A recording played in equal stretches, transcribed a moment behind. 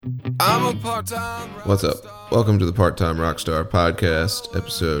What's up? Welcome to the Part-Time Rockstar Podcast,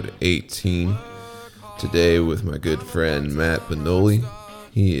 episode 18. Today with my good friend Matt Benoli.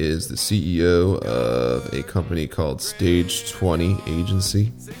 He is the CEO of a company called Stage 20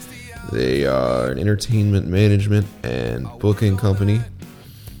 Agency. They are an entertainment management and booking company.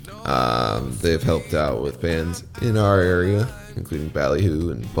 They've helped out with bands in our area, including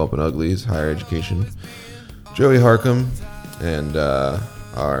Ballyhoo and Bumpin' Uglies, Higher Education, Joey Harcum, and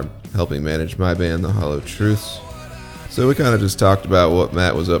are helping manage my band, The Hollow Truths. So we kind of just talked about what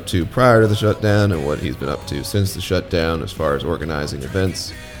Matt was up to prior to the shutdown and what he's been up to since the shutdown as far as organizing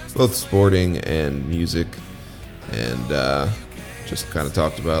events, both sporting and music, and just kind of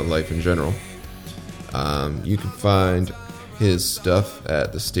talked about life in general. You can find his stuff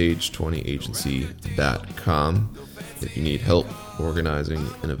at thestage20agency.com if you need help organizing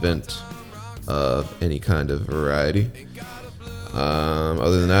an event of any kind of variety.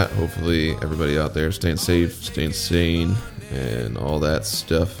 Other than that, hopefully everybody out there staying safe, staying sane, and all that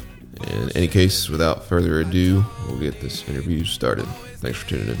stuff. In any case, without further ado, we'll get this interview started. Thanks for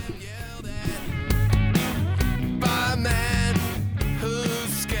tuning in.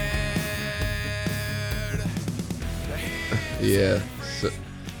 Yeah,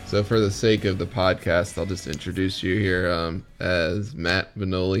 so for the sake of the podcast, I'll just introduce you here as Matt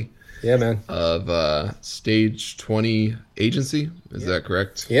Benoli. Yeah, man. Of Stage 20 Agency, is that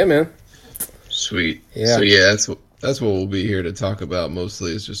correct? Yeah, man. Sweet. Yeah. So yeah, that's what we'll be here to talk about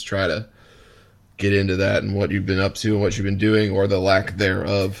mostly, is just try to get into that and what you've been up to and what you've been doing, or the lack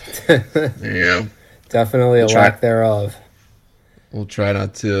thereof. Yeah. Definitely a lack thereof. We'll try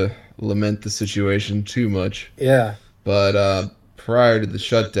not to lament the situation too much. Yeah. But prior to the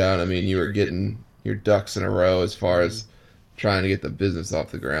shutdown, I mean, you were getting your ducks in a row as far as trying to get the business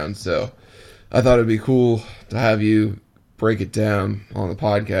off the ground. So I thought it'd be cool to have you break it down on the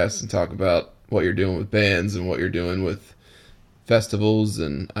podcast and talk about what you're doing with bands and what you're doing with festivals.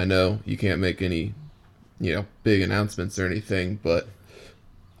 And I know you can't make any, big announcements or anything, but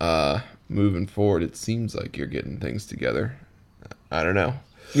moving forward, it seems like you're getting things together. I don't know.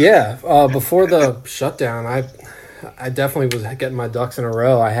 Yeah. Before the shutdown, I definitely was getting my ducks in a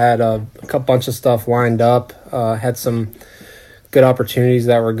row. I had a bunch of stuff lined up, had some good opportunities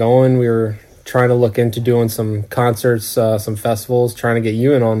that were going. We were trying to look into doing some concerts, some festivals, trying to get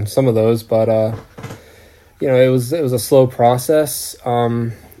you in on some of those, but it was a slow process.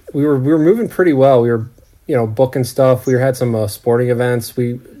 We were moving pretty well. We were booking stuff. We had some sporting events.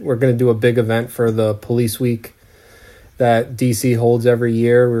 We were going to do a big event for the Police Week that DC holds every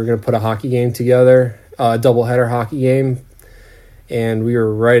year. We were going to put a hockey game together, a doubleheader hockey game. And we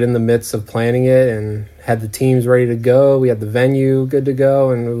were right in the midst of planning it and had the teams ready to go. We had the venue good to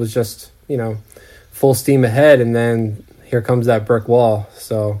go, and it was just, full steam ahead. And then here comes that brick wall.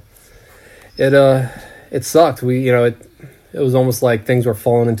 So it sucked. It was almost like things were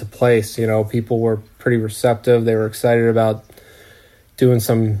falling into place. People were pretty receptive. They were excited about doing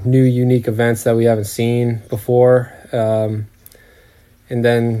some new, unique events that we haven't seen before. And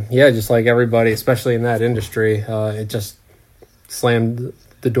then, just like everybody, especially in that industry, it just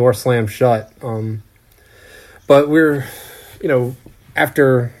the door slammed shut. But we're,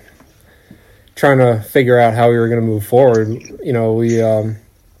 after trying to figure out how we were going to move forward, we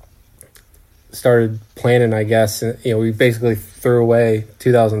started planning, I guess. We basically threw away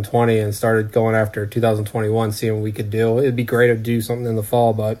 2020 and started going after 2021, seeing what we could do. It'd be great to do something in the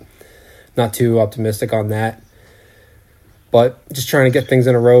fall, but not too optimistic on that. But just trying to get things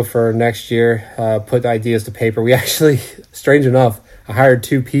in a row for next year, put ideas to paper. We actually, strange enough, I hired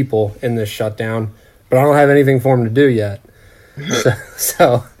 2 people in this shutdown, but I don't have anything for them to do yet.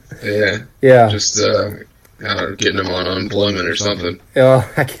 So yeah. Just getting them on unemployment or something.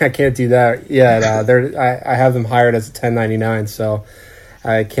 I can't do that yet. I have them hired as a 1099, so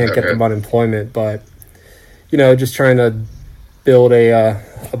I can't get them unemployment. But just trying to build a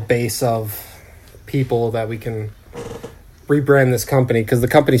base of people that we can rebrand this company, because the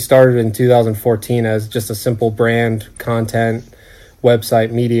company started in 2014 as just a simple brand, content,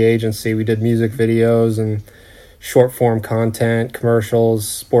 website, media agency. We did music videos and short form content, commercials,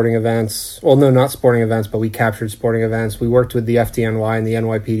 sporting events. Well, no, not sporting events, but we captured sporting events. We worked with the FDNY and the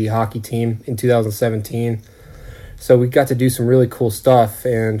NYPD hockey team in 2017. So we got to do some really cool stuff.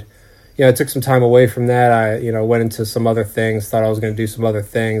 And, it took some time away from that. I, went into some other things, thought I was going to do some other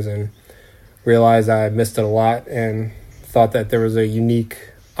things, and realized I missed it a lot, and thought that there was a unique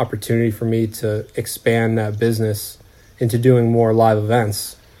opportunity for me to expand that business into doing more live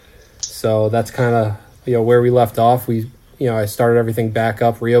events. So that's kind of, where we left off. I started everything back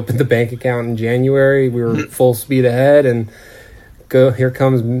up, reopened the bank account in January. We were full speed ahead and go. Here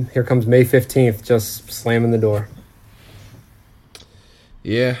comes May 15th, just slamming the door.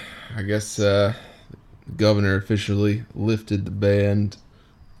 Yeah, I guess the governor officially lifted the ban,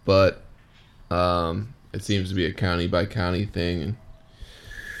 but it seems to be a county by county thing. And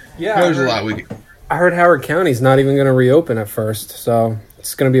Yeah, there's a lot we. I heard Howard County's not even going to reopen at first, so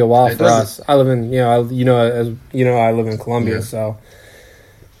it's going to be a while for us. I live in, I live in Columbia, Yeah. so.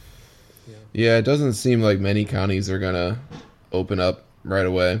 Yeah, it doesn't seem like many counties are gonna open up right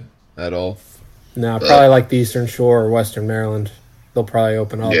away at all. No, probably like the Eastern Shore or Western Maryland, they'll probably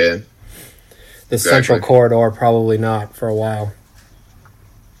open up. Yeah, The exactly. Central Corridor, probably not for a while.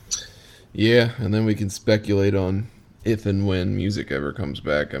 yeah, and then we can speculate on if and when music ever comes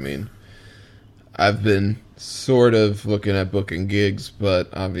back. I mean, I've been sort of looking at booking gigs, but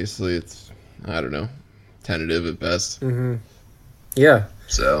obviously it's, I don't know, tentative at best. Mm-hmm. Yeah.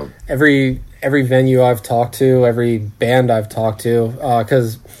 So Every venue I've talked to, every band I've talked to,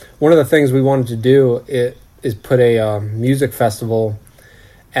 because one of the things we wanted to do is put a music festival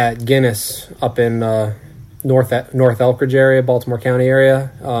at Guinness up in North Elkridge area, Baltimore County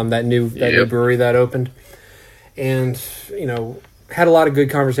area. That new brewery that opened, and had a lot of good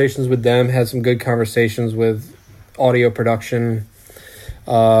conversations with them. Had some good conversations with audio production,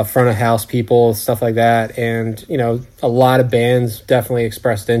 front of house people, stuff like that, and a lot of bands definitely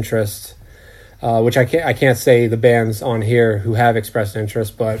expressed interest. Which I can't say the bands on here who have expressed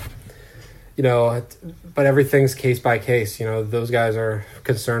interest, but everything's case by case. Those guys are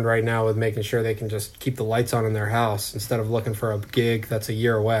concerned right now with making sure they can just keep the lights on in their house instead of looking for a gig that's a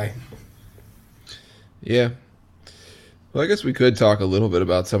year away. yeah. Well, I guess we could talk a little bit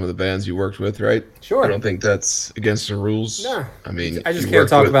about some of the bands you worked with, right? Sure. I don't think that's against the rules. No. I mean, I just you can't worked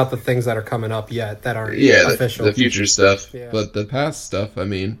talk with- about the things that are coming up yet that aren't the, official. the future stuff. Yeah. But the past stuff, I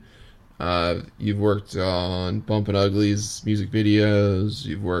mean, you've worked on Bumpin' Ugly's music videos.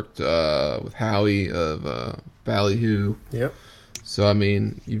 You've worked with Howie of Ballyhoo. Yep. So, I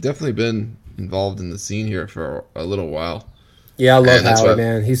mean, you've definitely been involved in the scene here for a little while. Yeah, I love And that's Howie, what-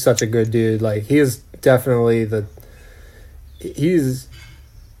 man. He's such a good dude. Like, he is definitely he's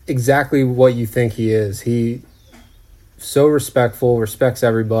exactly what you think he is. He so respectful, respects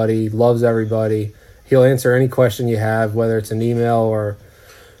everybody, loves everybody. He'll answer any question you have, whether it's an email or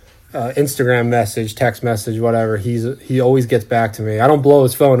Instagram message, text message, whatever. He always gets back to me. I don't blow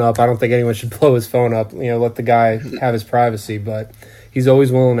his phone up. I don't think anyone should blow his phone up. Let the guy have his privacy, but he's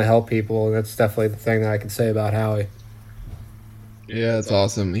always willing to help people, and that's definitely the thing that I can say about Howie. Yeah, that's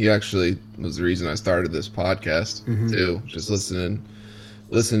awesome. He actually was the reason I started this podcast, too. Just listening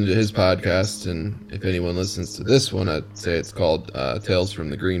to his podcast, and if anyone listens to this one, I'd say it's called Tales from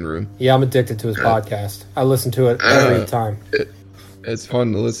the Green Room. Yeah, I'm addicted to his podcast. I listen to it every time. It's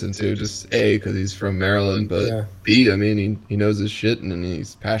fun to listen to, just A, because he's from Maryland, but Yeah. B, I mean, he knows his shit, and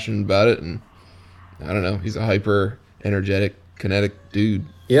he's passionate about it, and I don't know, he's a hyper energetic, kinetic dude.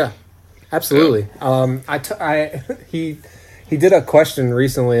 Yeah, absolutely. He did a question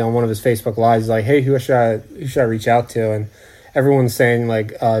recently on one of his Facebook Lives. He's like, hey, who should I reach out to? And everyone's saying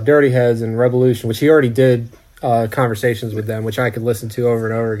like Dirty Heads and Revolution, which he already did conversations with them, which I could listen to over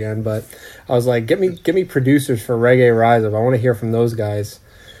and over again. But I was like, get me producers for Reggae Rise Up. I want to hear from those guys.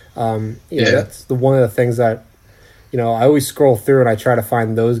 That's one of the things that I always scroll through and I try to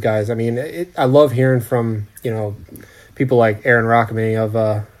find those guys. I mean, I love hearing from people like Aaron Rockamy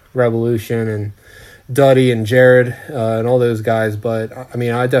of Revolution and Duddy and Jared and all those guys. But I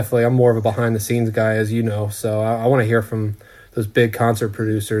mean, I'm more of a behind the scenes guy, as you know. So I want to hear from those big concert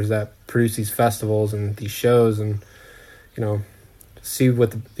producers that produce these festivals and these shows, and see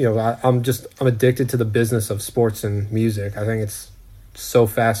what I'm addicted to the business of sports and music. I think it's so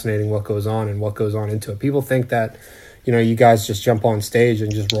fascinating what goes on and what goes on into it. People think that you guys just jump on stage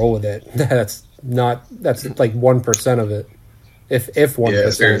and just roll with it. That's like 1% of it, if 1%. Yeah,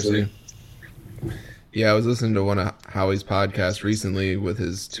 seriously. Yeah, I was listening to one of Howie's podcasts recently with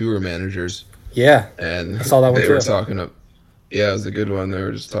his tour managers. Yeah, And I saw that one they too. were talking about, yeah, it was a good one. They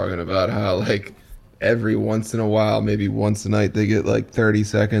were just talking about how like every once in a while, maybe once a night, they get like 30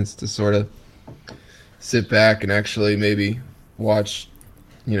 seconds to sort of sit back and actually maybe watch,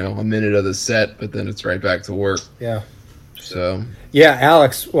 a minute of the set, but then it's right back to work. Yeah. So Yeah,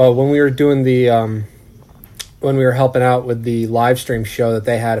 Alex, well, when we were doing when we were helping out with the live stream show that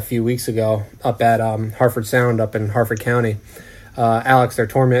they had a few weeks ago up at Hartford Sound up in Hartford County, Alex, their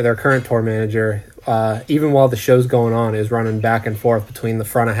current tour manager, even while the show's going on, is running back and forth between the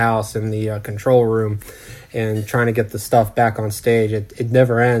front of house and the control room and trying to get the stuff back on stage. It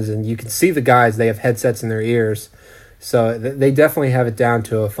never ends, and you can see the guys, they have headsets in their ears. So they definitely have it down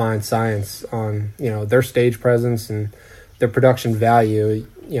to a fine science on, their stage presence and their production value,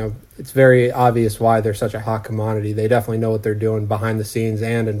 it's very obvious why they're such a hot commodity. They definitely know what they're doing behind the scenes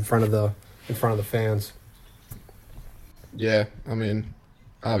and in front of the fans. Yeah, I mean,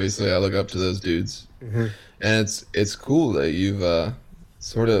 obviously I look up to those dudes, and it's cool that you've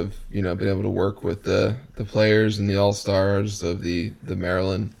sort of been able to work with the players and the all stars of the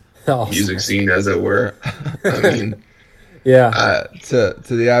Maryland music scene, as it were. I mean, yeah. To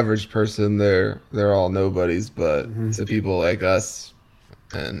the average person, they're all nobodies, but to people like us,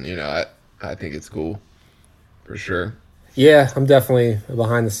 and I think it's cool for sure. Yeah, I'm definitely a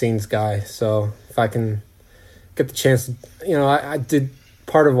behind the scenes guy. So if I can get the chance to, I did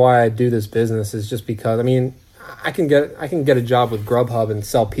part of why I do this business is just because, I mean, I can get a job with Grubhub and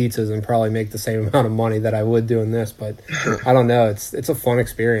sell pizzas and probably make the same amount of money that I would doing this, but I don't know. It's a fun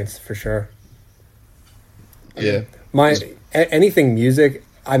experience for sure. Yeah. Anything music,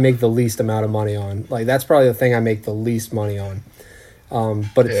 I make the least amount of money on. Like, that's probably the thing I make the least money on.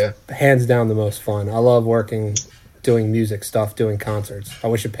 But it's hands down the most fun. I love working, doing music stuff, doing concerts. I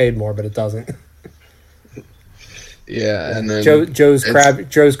wish it paid more, but it doesn't. Yeah, and then Joe's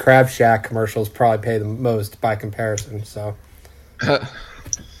Crab Shack commercials probably pay the most by comparison. So, all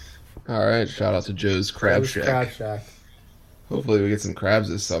right, shout out to Joe's Crab Shack. Hopefully, we get some crabs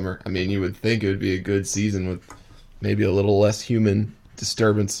this summer. I mean, you would think it would be a good season with maybe a little less human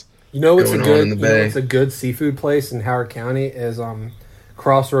disturbance. It's a good seafood place in Howard County is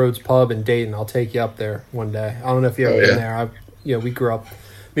Crossroads Pub in Dayton. I'll take you up there one day. I don't know if you've ever been there. We grew up.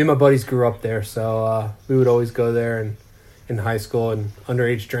 Me and my buddies grew up there, so we would always go there and in high school and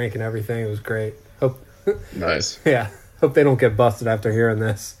underage drink and everything. It was great. Nice. Yeah. Hope they don't get busted after hearing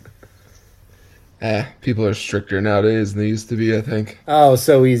this. People are stricter nowadays than they used to be, I think. Oh, it was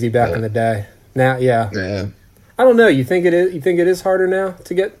so easy back in the day. Now, yeah. I don't know. You think it is? You think it is harder now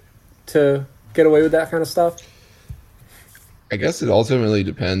to get away with that kind of stuff? I guess it ultimately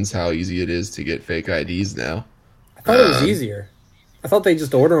depends how easy it is to get fake IDs now. I thought it was easier. I thought they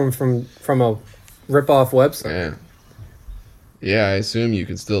just order them from a rip-off website. Yeah, I assume you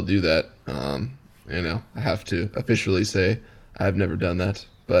can still do that. I have to officially say I've never done that,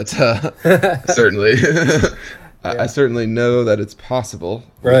 but certainly, I certainly know that it's possible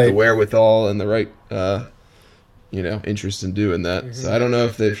with the wherewithal and the right, interest in doing that. Mm-hmm. So I don't know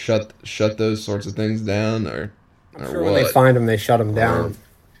if they've shut those sorts of things down or sure what. When they find them, they shut them down.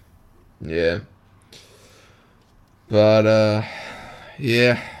 Yeah, but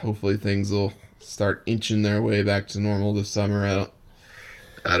hopefully things will start inching their way back to normal this summer. I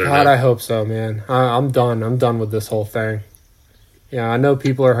don't know. I hope so, man. I'm done. I'm done with this whole thing. Yeah, I know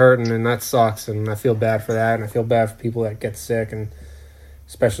people are hurting, and that sucks, and I feel bad for that, and I feel bad for people that get sick, and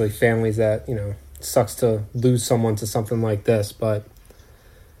especially families that, it sucks to lose someone to something like this. But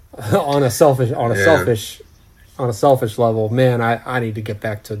on a selfish level, man, I need to get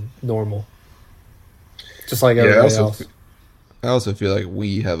back to normal, just like everybody else. I also feel like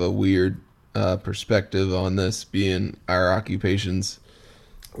we have a weird perspective on this, being our occupations,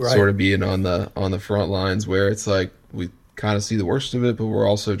 sort of being on the front lines, where it's like we kind of see the worst of it, but we're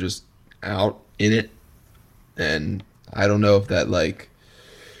also just out in it. And I don't know if that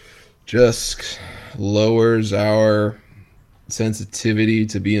just lowers our sensitivity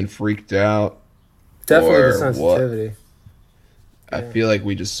to being freaked out. Definitely the sensitivity. I feel like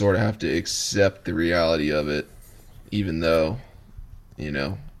we just sort of have to accept the reality of it, even though,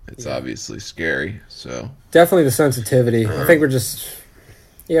 it's obviously scary. So definitely the sensitivity. I think we're just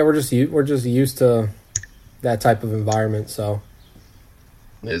used to that type of environment. So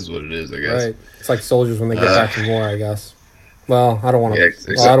it is what it is, I guess. Right. It's like soldiers when they get back from war, I guess. Well, I don't want to.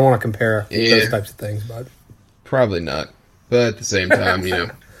 I don't want to compare those types of things, but probably not. But at the same time,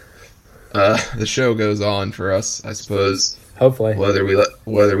 the show goes on for us, I suppose. Hopefully, whether we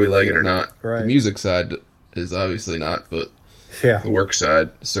like it or not. Right. The music side is obviously not, but the work side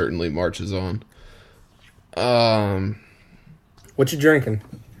certainly marches on. What you drinking?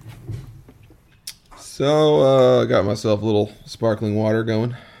 So I got myself a little sparkling water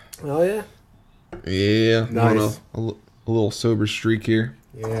going. Oh yeah. Yeah, nice. A little sober streak here.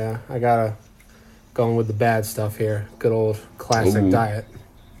 Yeah, I gotta going with the bad stuff here. Good old classic diet.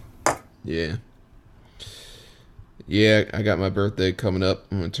 Yeah. Yeah, I got my birthday coming up.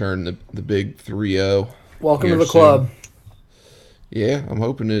 I'm going to turn the big 3-0. Welcome to the club. Yeah, I'm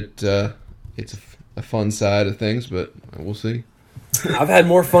hoping it's a fun side of things, but we'll see. I've had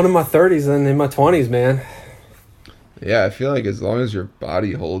more fun in my 30s than in my 20s, man. Yeah, I feel like as long as your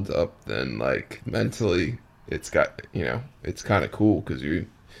body holds up, then mentally it's got, it's kind of cool because you're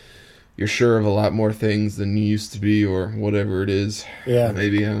sure of a lot more things than you used to be, or whatever it is. Yeah.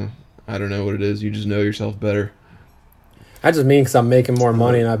 Maybe, I don't know what it is. You just know yourself better. I just mean because I'm making more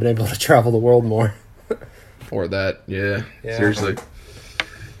money and I've been able to travel the world more. Or that, yeah. Yeah. Seriously.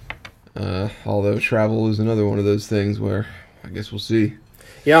 Although travel is another one of those things where I guess we'll see.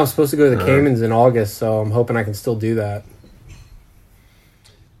 Yeah, I'm supposed to go to the Caymans in August, so I'm hoping I can still do that.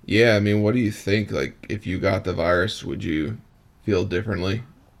 Yeah, I mean, what do you think? Like, if you got the virus, would you feel differently,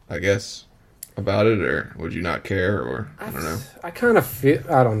 I guess, about it, or would you not care, or I don't know. I kind of feel,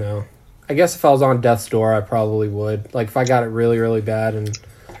 I don't know. I guess if I was on death's door, I probably would. Like, if I got it really, really bad and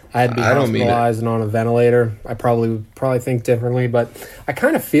I had to be hospitalized and on a ventilator, I probably would think differently. But I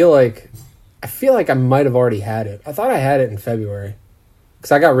kind of feel like I might have already had it. I thought I had it in February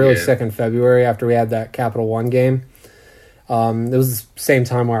because I got really sick in February after we had that Capital One game. It was the same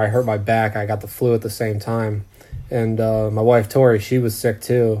time where I hurt my back. I got the flu at the same time. And my wife, Tori, she was sick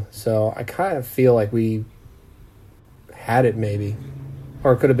too. So I kind of feel like we had it maybe.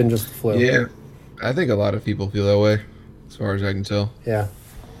 Or it could have been just the flu. Yeah, I think a lot of people feel that way, as far as I can tell. Yeah.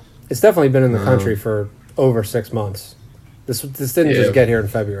 It's definitely been in the country for over 6 months. This didn't just get here in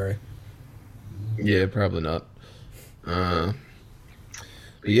February. Yeah, probably not. But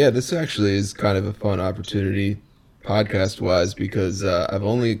yeah, this actually is kind of a fun opportunity podcast-wise because I've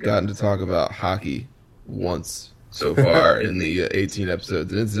only gotten to talk about hockey once so far in the 18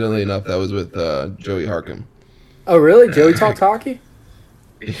 episodes. And incidentally enough, that was with Joey Harkin. Oh, really? Joey talked hockey?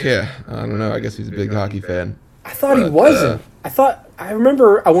 Yeah, I don't know. I guess he's a big hockey fan. I thought he wasn't. I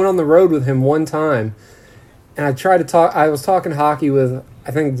remember I went on the road with him one time, and I was talking hockey with,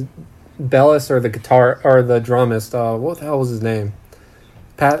 I think, Bellis or the guitar, or the drummist. What the hell was his name?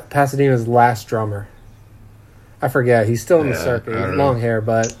 Pasadena's last drummer. I forget. He's still in the circuit. He's long hair,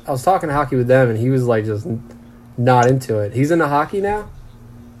 but I was talking hockey with them, and he was like just not into it. He's into hockey now?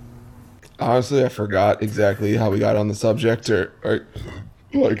 Honestly, I forgot exactly how we got on the subject or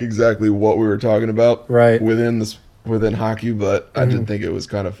like exactly what we were talking about within hockey, but I did think it was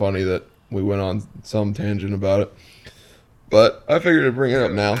kind of funny that we went on some tangent about it. But I figured to bring it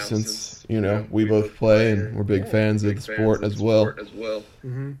up now since, we both play and we're big fans of the sport as well.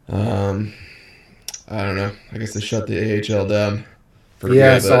 I don't know. I guess they shut the AHL down.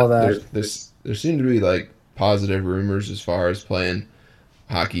 I saw that. There seem to be like positive rumors as far as playing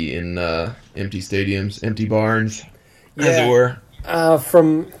hockey in empty stadiums, empty barns, as it were.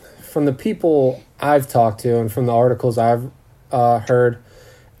 From the people I've talked to and from the articles I've heard,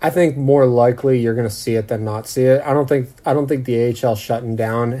 I think more likely you're going to see it than not see it. I don't think the AHL shutting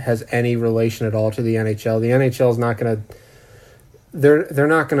down has any relation at all to the NHL. The NHL is not going to. They're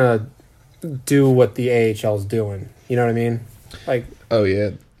not going to do what the AHL is doing. You know what I mean? Like, oh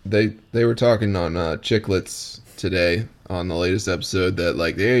yeah, they were talking on Chicklets today on the latest episode that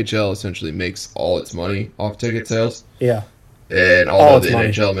like the AHL essentially makes all its money off ticket sales. Yeah. And although the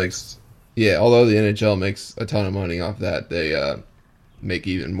NHL makes a ton of money off that, they make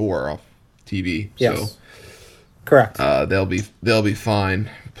even more off TV. Yes. So correct. They'll be fine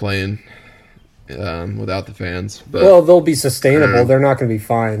playing without the fans. But they'll be sustainable. They're not going to be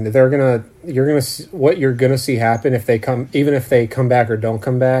fine. What you're gonna see happen if they come back or don't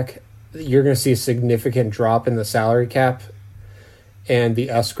come back. You're going to see a significant drop in the salary cap, and the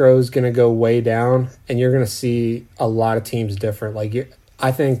escrow is going to go way down, and you're going to see a lot of teams different. Like,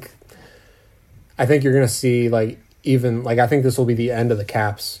 I think you're going to see I think this will be the end of the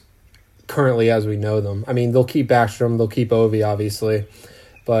caps currently as we know them. I mean, they'll keep Backstrom, they'll keep Ovi, obviously,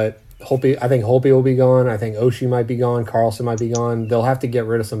 but I think Holtby will be gone. I think Oshie might be gone. Carlson might be gone. They'll have to get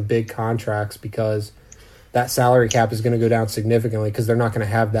rid of some big contracts because that salary cap is going to go down significantly because they're not going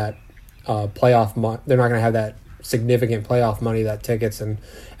to have that they're not going to have that significant playoff money that tickets and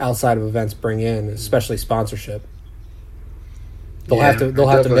outside of events bring in, especially sponsorship. They'll have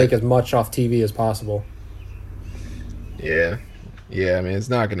to make as much off TV as possible. Yeah. I mean, it's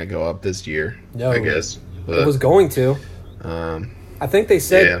not going to go up this year. No, I guess but, it was going to. I think they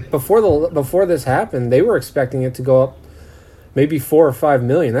said before this happened, they were expecting it to go up maybe 4 or 5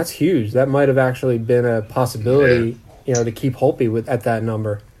 million. That's huge. That might have actually been a possibility, to keep Holtby at that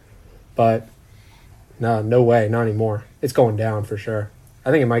number. But no way, not anymore. It's going down for sure. I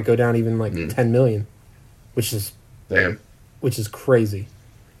think it might go down even 10 million, which is crazy.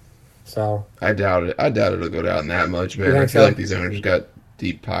 So I doubt it. I doubt it'll go down that much, man. I feel like these owners got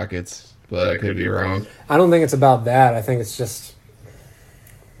deep pockets, but I could be wrong. I don't think it's about that. I think it's just,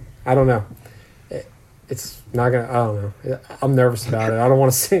 I don't know. It's not gonna. I don't know. I'm nervous about it. I don't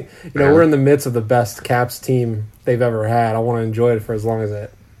want to see. We're in the midst of the best Caps team they've ever had. I want to enjoy it for as long as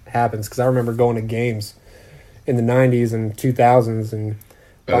it happens because I remember going to games in the 90s and 2000s and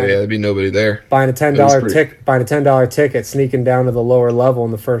there'd be nobody there. Buying a $10 ticket, sneaking down to the lower level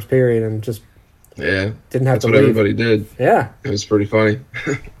in the first period, and just Yeah, Didn't have that's to what leave. everybody did. Yeah, It was pretty funny.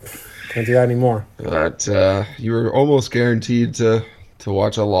 can't do that anymore. But you were almost guaranteed to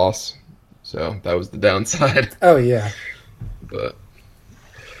watch a loss, so that was the downside. Oh yeah, But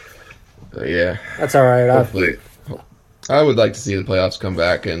yeah, that's all right. hopefully, I would like to see the playoffs come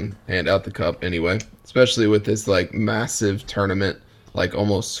back and hand out the cup anyway, especially with this like massive tournament, like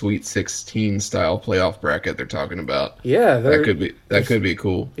almost Sweet 16 style playoff bracket they're talking about. Yeah, That could be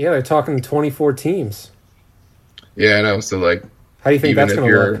cool. Yeah, they're talking 24 teams. Yeah, I know. So like, How do you think even that's if going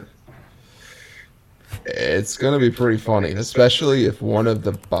to you're, look? it's gonna be pretty funny, especially if one of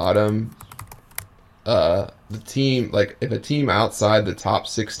the bottom, the team, like if a team outside the top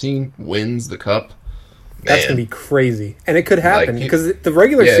 16 wins the cup, That's man. going to be crazy. And it could happen Like, because the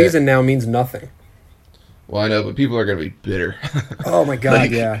regular yeah. season now means nothing. Well, I know, but people are gonna be bitter. Oh my God,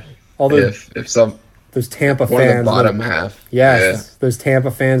 Like, yeah. All those if some those Tampa one of fans. the bottom half, Yes, those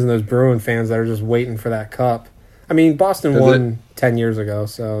Tampa fans and those Bruin fans that are just waiting for that cup. I mean, Boston Does won 10 years ago,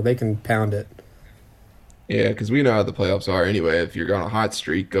 so they can pound it. yeah, because we know how the playoffs are anyway. If you're on a hot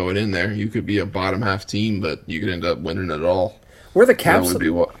streak going in there, you could be a bottom half team, but you could end up winning it all. Were the That Caps would be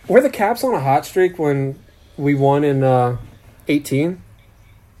what. were the Caps on a hot streak when we won in 18?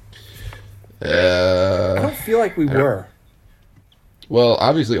 I don't feel like we were. Well,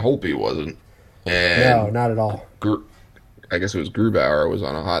 obviously Holtby wasn't, No, and not at all. I guess it was Grubauer was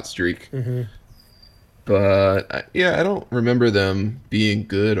on a hot streak. Mm-hmm. But I don't remember them being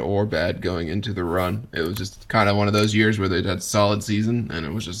good or bad going into the run. It was just kind of one of those years where they had a solid season, and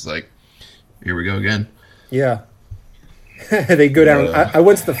it was just like, here we go again. Yeah. They go down. Yeah. I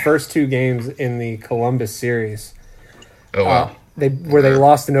went to the first two games in the Columbus series. Oh wow. They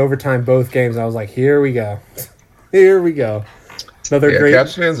lost in overtime both games. I was like, here we go. Here we go. Another Yeah, great.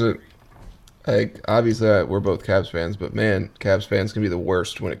 Caps fans are like obviously we're both Caps fans, but man, Caps fans can be the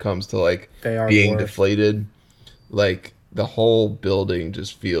worst when it comes to like They are being the worst. deflated. Like the whole building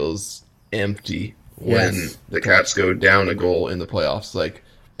just feels empty when Yes. the Caps go down a goal in the playoffs. Like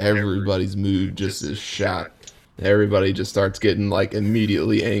everybody's mood just is shot. Everybody just starts getting like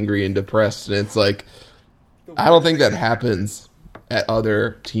immediately angry and depressed, and it's like I don't think that happens at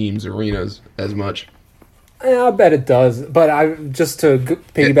other teams' arenas as much. Yeah, I bet it does. But just to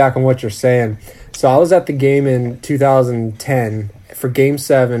piggyback on what you're saying. So I was at the game in 2010 for Game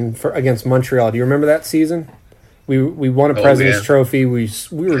 7 against Montreal. Do you remember that season? We won a President's yeah. Trophy. We were just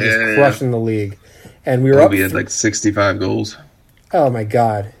Yeah. crushing the league, and we were up. We had like 65 goals. Oh my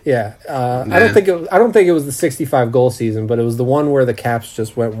God! Yeah, I don't think it was the 65 goal season, but it was the one where the Caps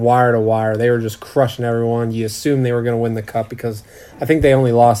just went wire to wire. They were just crushing everyone. You assumed they were going to win the cup because I think they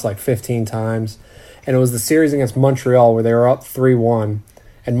only lost like 15 times, and it was the series against Montreal where they were up 3-1,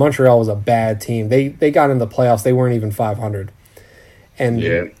 and Montreal was a bad team. They got into the playoffs. They weren't even 500, and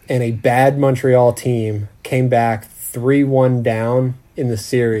a bad Montreal team came back 3-1 down in the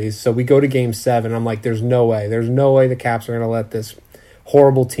series. So we go to Game 7. I'm like, there's no way the Caps are going to let this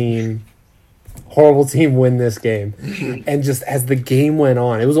horrible team win this game. And just as the game went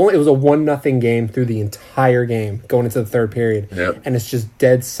on, it was a 1-0 game through the entire game going into the third period. Yep. And it's just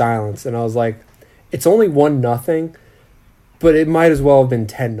dead silence. And I was like, it's only 1-0, but it might as well have been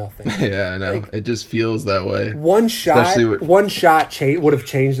 10-0. Yeah, I know. Like, it just feels that way. One shot Especially with- would have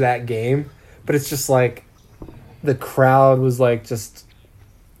changed that game, but it's just like the crowd was like just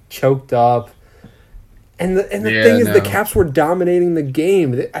choked up. And the thing is, the Caps were dominating the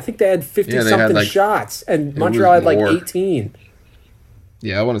game. I think they had 50-something like- shots, and was Montreal had like more. 18.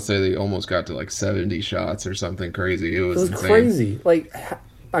 Yeah, I want to say they almost got to like 70 shots or something crazy. It It was insane. crazy. Like,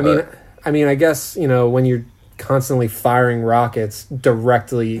 I mean, I guess, when you're constantly firing rockets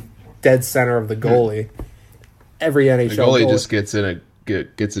directly dead center of the goalie, every NHL The goalie goalie just gets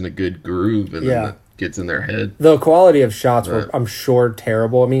in a good groove and Yeah. then it gets in their head. The quality of shots were, Right. I'm sure,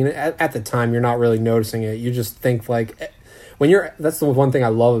 terrible. I mean, at the time, you're not really noticing it. You just think like that's the one thing I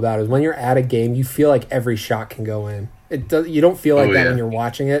love about it is when you're at a game, you feel like every shot can go in. You don't feel like Oh, that yeah. when you're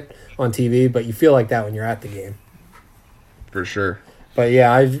watching it on TV, but you feel like that when you're at the game. For sure. But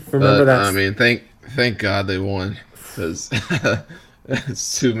yeah, I remember But, that. I mean, thank God they won because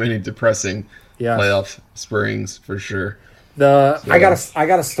it's too many depressing Yeah. playoff springs for sure. I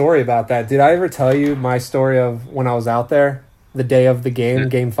got a story about that. Did I ever tell you my story of when I was out there the day of the game,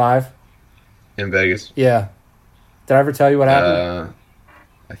 Game 5? In Vegas. Yeah. Did I ever tell you what happened?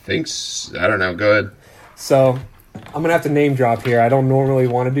 I think I don't know. Go ahead. So I'm gonna have to name drop here. I don't normally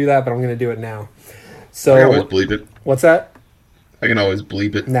want to do that, but I'm gonna do it now. I can always So bleep it. what's that? I can always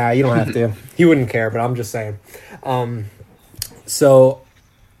bleep it. Nah, you don't have to. He wouldn't care, but I'm just saying. So,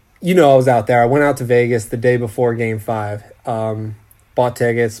 I was out there. I went out to Vegas the day before Game 5. bought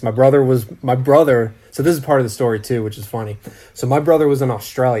tickets. My brother. So this is part of the story too, which is funny. So my brother was in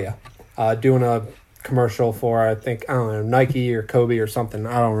Australia, doing a commercial for, I don't know, Nike or Kobe or something.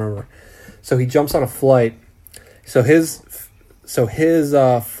 I don't remember. So he jumps on a flight. So his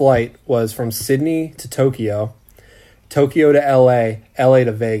flight was from Sydney to Tokyo, Tokyo to LA, LA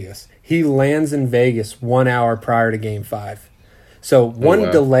to Vegas. He lands in Vegas 1 hour prior to Game 5. So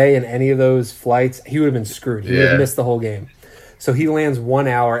one delay in any of those flights, he would have been screwed. He would have missed the whole game. So he lands 1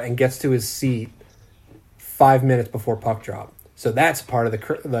 hour and gets to his seat 5 minutes before puck drop. So that's part of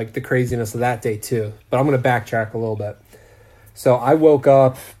the craziness of that day too. But I'm going to backtrack a little bit. So I woke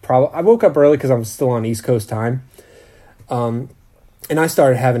up early because I'm still on East Coast time, and I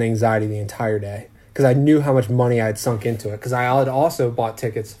started having anxiety the entire day because I knew how much money I had sunk into it. Because I had also bought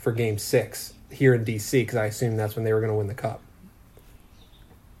tickets for Game 6 here in DC because I assumed that's when they were going to win the cup.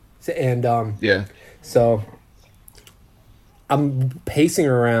 And so I'm pacing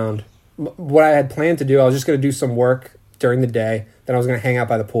around. What I had planned to do, I was just going to do some work during the day. Then I was going to hang out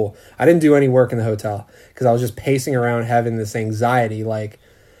by the pool. I didn't do any work in the hotel because I was just pacing around having this anxiety like,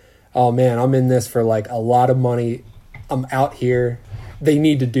 oh man, I'm in this for like a lot of money. I'm out here. They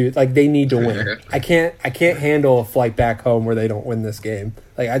need to win. I can't handle a flight back home where they don't win this game.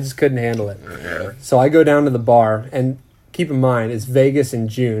 Like I just couldn't handle it. So I go down to the bar, and keep in mind it's Vegas in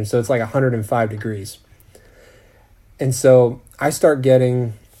June, so it's like 105 degrees. And so I sit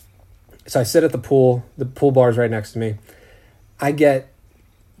at the pool. The pool bar is right next to me. I get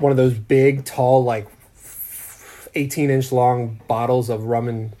one of those big, tall, like 18-inch long bottles of rum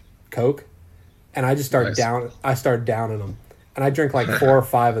and Coke, and I just start downing them. And I drink like 4 or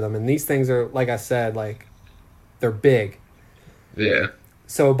 5 of them. And these things are, like I said, like they're big. Yeah.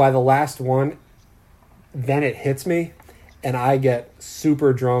 So by the last one, then it hits me, and I get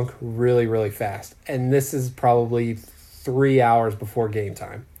super drunk really, really fast. And this is probably 3 hours before game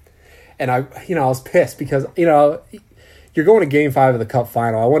time. And I was pissed because, you're going to Game 5 of the Cup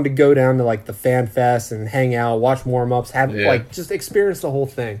final. I wanted to go down to like the Fan Fest and hang out, watch warm-ups, just experience the whole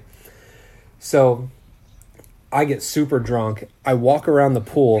thing. So I get super drunk. I walk around the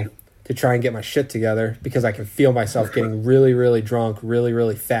pool to try and get my shit together because I can feel myself getting really, really drunk really,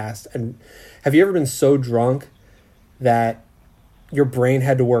 really fast. And have you ever been so drunk that your brain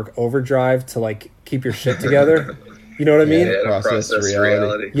had to work overdrive to like keep your shit together? You know what I mean? Yeah, process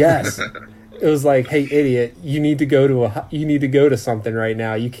reality. Yes. It was like, hey, idiot, you need to go to something right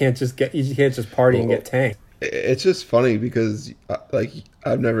now. You can't just party and get tanked. It's just funny because like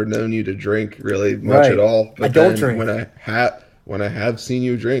I've never known you to drink really much at all. But I don't drink. When I have seen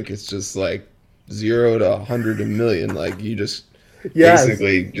you drink, it's just like 0 to 100 to million. Like you just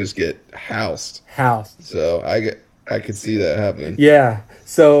basically just get housed. So I could see that happening. Yeah.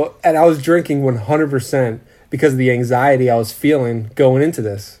 So, and I was drinking 100% because of the anxiety I was feeling going into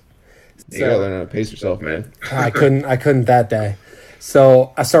this. You gotta learn how to pace yourself, man. I couldn't that day.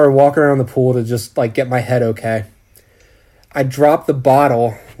 So I started walking around the pool to just like get my head okay. I dropped the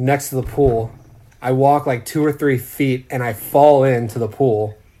bottle next to the pool. I walk like 2 or 3 feet and I fall into the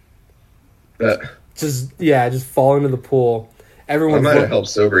pool. Just fall into the pool. Everyone might have helped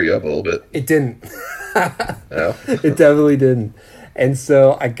sober you up a little bit. It didn't. No. It definitely didn't. And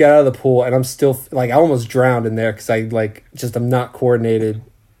so I got out of the pool and I'm still like I almost drowned in there because I'm not coordinated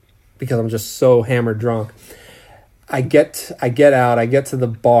because I'm just so hammered drunk. I get out, I get to the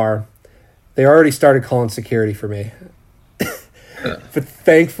bar. They already started calling security for me. But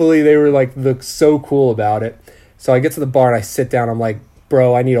thankfully they were so cool about it. So I get to the bar and I sit down. I'm like,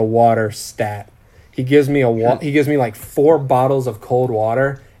 bro, I need a water stat. He gives me like 4 bottles of cold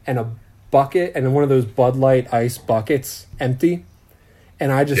water and a bucket and one of those Bud Light ice buckets empty.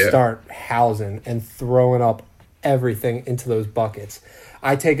 And I just start housing and throwing up everything into those buckets.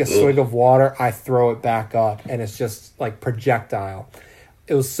 I take a swig of water, I throw it back up, and it's just like projectile.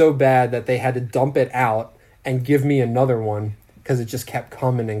 It was so bad that they had to dump it out and give me another one because it just kept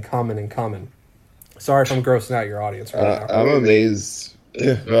coming and coming and coming. Sorry if I'm grossing out your audience right now. I'm amazed.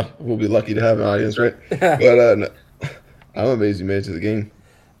 We'll be lucky to have an audience, right? But I'm amazed you made it to the game.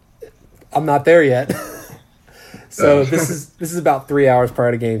 I'm not there yet. So this is about 3 hours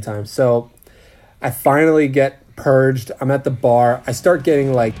prior to game time. So I finally get purged. I'm at the bar. I start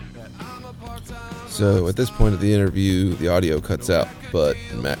getting like... So at this point of the interview, the audio cuts out, but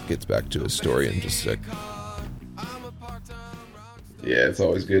Matt gets back to his story in just a sec. Yeah, it's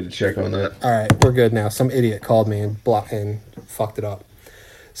always good to check on that. All right, we're good now. Some idiot called me and fucked it up.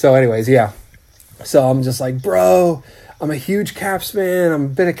 So anyways, yeah. So I'm just like, bro, I'm a huge Caps fan.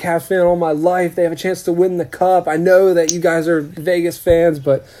 I've been a Caps fan all my life. They have a chance to win the cup. I know that you guys are Vegas fans,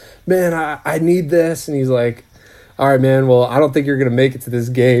 but man, I need this. And he's like, all right, man, well, I don't think you're going to make it to this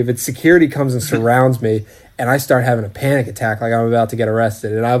game. And security comes and surrounds me, and I start having a panic attack like I'm about to get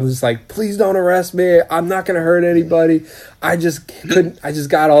arrested. And I was just like, please don't arrest me. I'm not going to hurt anybody. I just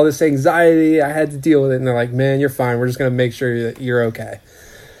got all this anxiety. I had to deal with it. And they're like, man, you're fine. We're just going to make sure that you're okay.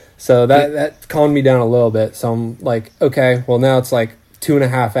 So that calmed me down a little bit. So I'm like, okay, well, now it's like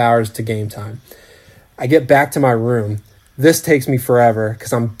 2.5 hours to game time. I get back to my room. This takes me forever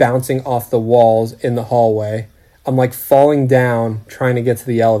because I'm bouncing off the walls in the hallway. I'm like falling down trying to get to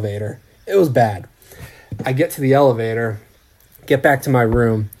the elevator. It was bad. I get to the elevator, get back to my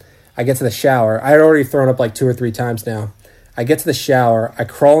room. I get to the shower. I had already thrown up like 2 or 3 times now. I get to the shower. I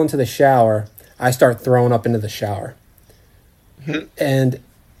crawl into the shower. I start throwing up into the shower. And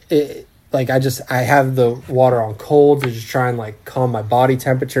I have the water on cold to just try and like calm my body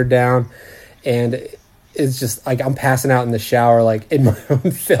temperature down. And it's just like I'm passing out in the shower, like in my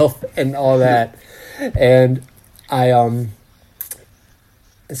own filth and all that. And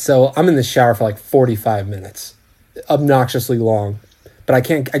so I'm in the shower for like 45 minutes, obnoxiously long, but I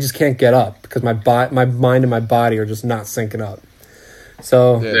just can't get up because my mind and my body are just not syncing up.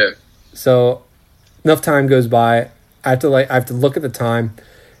 So enough time goes by. I have to look at the time.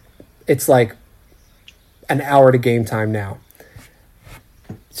 It's like an hour to game time now.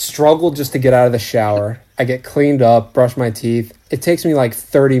 Struggle just to get out of the shower. I get cleaned up, brush my teeth. It takes me like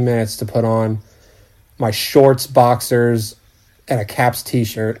 30 minutes to put on my shorts, boxers, and a Caps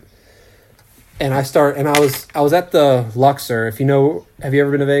t-shirt. And I was at the Luxor. If you know, have you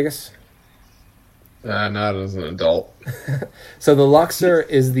ever been to Vegas? Not as an adult. So the Luxor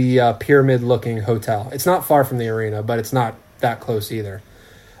is the pyramid-looking hotel. It's not far from the arena, but it's not that close either.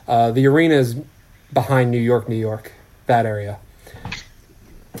 The arena is behind New York, that area.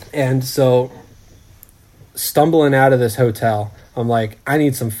 And so stumbling out of this hotel, I'm like, I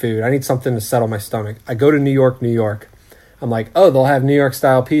need some food. I need something to settle my stomach. I go to New York. I'm like, oh, they'll have New York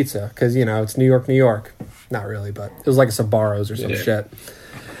style pizza because, you know, it's New York. Not really, but it was like a Sbarro's or some shit.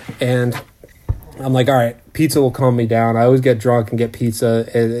 And I'm like, all right, pizza will calm me down. I always get drunk and get pizza.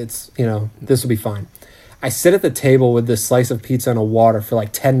 It's, you know, this will be fine. I sit at the table with this slice of pizza and a water for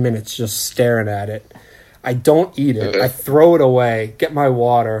like 10 minutes just staring at it. I don't eat it. I throw it away, get my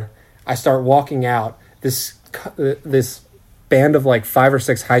water. I start walking out. This band of like 5 or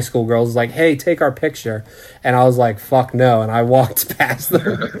 6 high school girls is like, hey, take our picture. And I was like, fuck no. And I walked past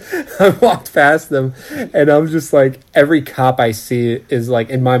them. And I'm just like, every cop I see is like,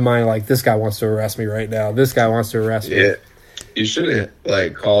 in my mind, like, this guy wants to arrest me right now. This guy wants to arrest me. Yeah. You should have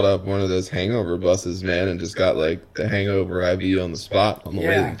like called up one of those hangover buses, man, and just got like the hangover IV on the spot on the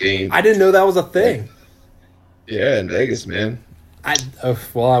way to the game. I didn't know that was a thing. Yeah, in Vegas, man. I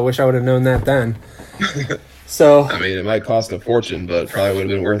wish I would have known that then. So I mean, it might cost a fortune, but probably would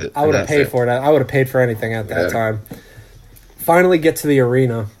have been worth it. I would have paid for it. I would have paid for anything at that time. Finally get to the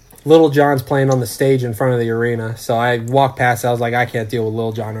arena. Little John's playing on the stage in front of the arena. So I walked past. I was like, I can't deal with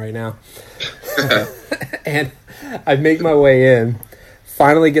Little John right now. And I make my way in.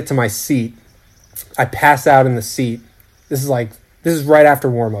 Finally get to my seat. I pass out in the seat. This is right after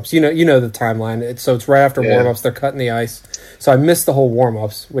warm-ups. You know the timeline. So it's right after warm-ups. They're cutting the ice. So I missed the whole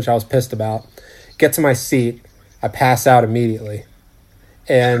warm-ups, which I was pissed about. Get to my seat. I pass out immediately.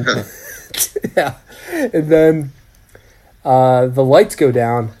 And yeah. And then the lights go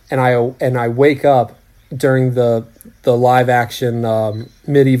down and I wake up during the live action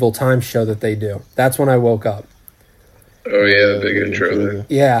medieval times show that they do. That's when I woke up. Oh yeah, the big intro there.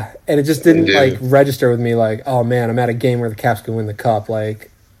 Yeah, and it just didn't like register with me like, oh man, I'm at a game where the Caps can win the cup. Like,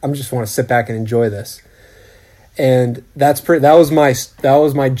 I'm just want to sit back and enjoy this. And that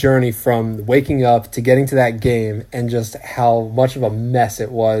was my journey from waking up to getting to that game and just how much of a mess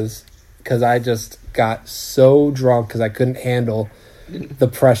it was because I just got so drunk because I couldn't handle the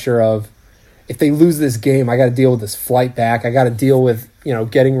pressure of if they lose this game, I got to deal with this flight back. I got to deal with, you know,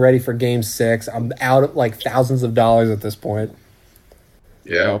 getting ready for game 6. I'm out of like thousands of dollars at this point.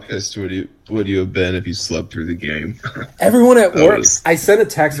 Yeah, how pissed would you have been if you slept through the game? Everyone at work, I sent a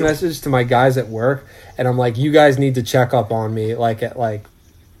text message to my guys at work, and I'm like, you guys need to check up on me, like at like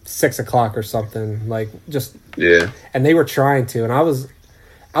 6 o'clock or something, like just And they were trying to, and I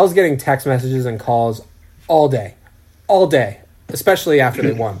was getting text messages and calls all day, especially after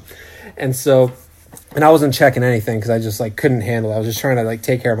they won, and I wasn't checking anything because I just like couldn't handle it. I was just trying to like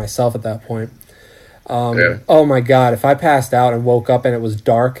take care of myself at that point. Oh my God, if I passed out and woke up and it was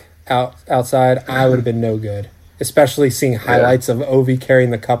dark outside, I would have been no good. Especially seeing highlights of Ovi carrying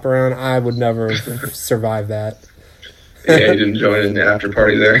the cup around, I would never survive that. Yeah, you didn't join in the after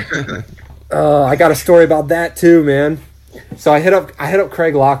party there. I got a story about that too, man. So I hit up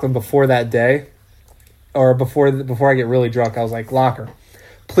Craig Laughlin before that day, or before I get really drunk, I was like, Locker,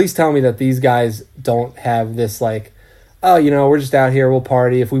 please tell me that these guys don't have this like, oh, we're just out here, we'll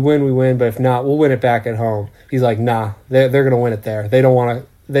party. If we win, we win, but if not, we'll win it back at home. He's like, nah, they're gonna win it there. They don't want to.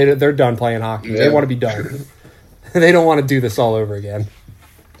 They're done playing hockey. Yeah. They want to be done. They don't want to do this all over again.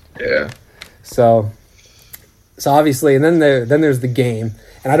 Yeah. So obviously, and then there's the game,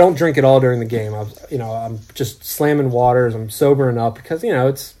 and I don't drink at all during the game. I'm just slamming waters. I'm sobering up because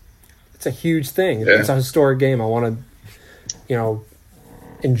it's a huge thing. Yeah. It's a historic game. I want to,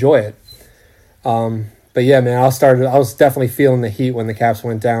 enjoy it. But yeah, man, I was definitely feeling the heat when the Caps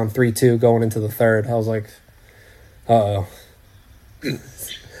went down 3-2 going into the third. I was like, uh-oh.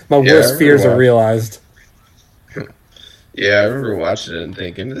 My worst fears are realized. Yeah, I remember watching it and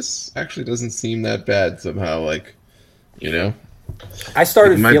thinking, this actually doesn't seem that bad somehow. Like, I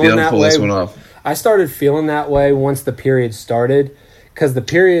started feeling that way. I started feeling that way once the period started because the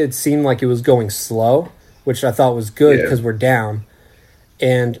period seemed like it was going slow, which I thought was good because we're down.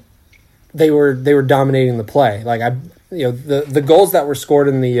 And they were dominating the play. Like the goals that were scored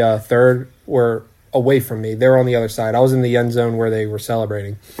in the third were away from me. They were on the other side. I was in the end zone where they were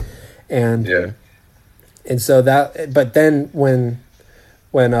celebrating, and so that. But then when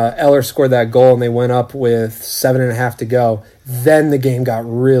Eller scored that goal and they went up with 7.5 to go, then the game got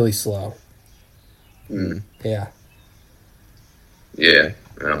really slow. Mm. Yeah. Yeah.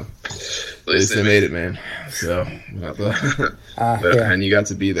 Well, at least they made it, man. So, and you got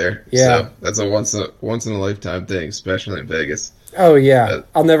to be there. Yeah, so that's a once in a lifetime thing, especially in Vegas. Oh yeah,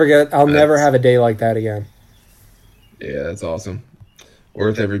 I'll never have a day like that again. Yeah, that's awesome.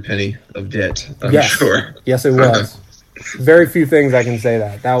 Worth every penny of debt, I'm yes. sure. Yes, it was. Very few things I can say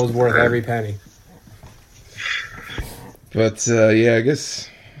that was worth every penny. But yeah, I guess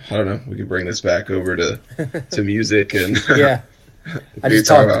I don't know. We could bring this back over to music and yeah. I just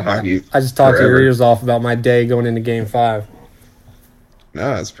talked your ears off about my day going into Game 5.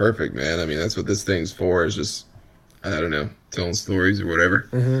 No, that's perfect, man. I mean, that's what this thing's for. Is just, I don't know, telling stories or whatever.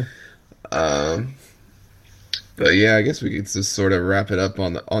 Mm-hmm. But yeah, I guess we could just sort of wrap it up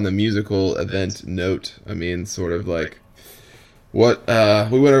on the musical event note. I mean, sort of like what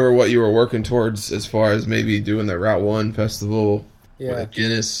we went over what you were working towards as far as maybe doing the Route 1 festival with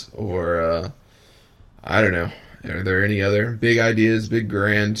Guinness or I don't know. Are there any other big ideas, big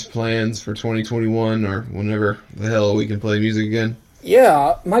grand plans for 2021 or whenever the hell we can play music again?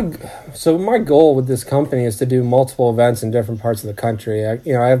 Yeah, my goal with this company is to do multiple events in different parts of the country.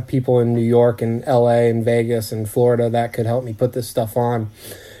 I have people in New York and LA and Vegas and Florida that could help me put this stuff on.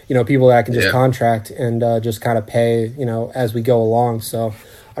 People that I can just contract and just kind of pay, as we go along. So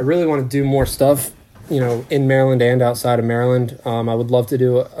I really want to do more stuff, in Maryland and outside of Maryland. I would love to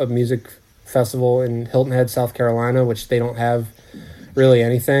do a music festival in Hilton Head, South Carolina, which they don't have really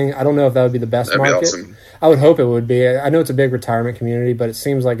anything. I don't know if that would be the best market. Be awesome. I would hope it would be. I know it's a big retirement community, but it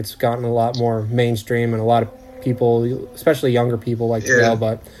seems like it's gotten a lot more mainstream and a lot of people, especially younger people, like to go.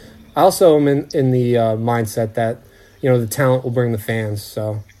 But I also am in the mindset that, the talent will bring the fans.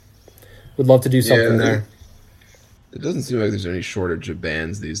 So would love to do something there. It doesn't seem like there's any shortage of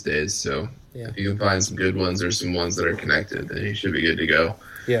bands these days. So if you can find some good ones or some ones that are connected, then you should be good to go.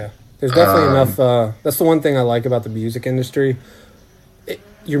 Yeah. There's definitely enough. That's the one thing I like about the music industry.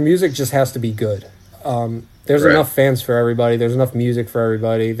 Your music just has to be good. There's enough fans for everybody. There's enough music for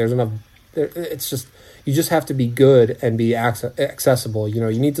everybody. There's enough. It's just you just have to be good and be accessible. You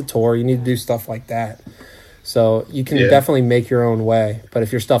need to tour. You need to do stuff like that. So you can definitely make your own way. But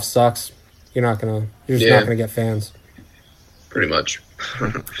if your stuff sucks, you're just not gonna get fans. Pretty much.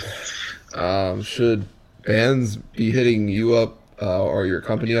 Should bands be hitting you up? Or your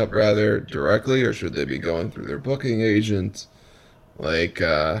company up rather directly, or should they be going through their booking agent? Like,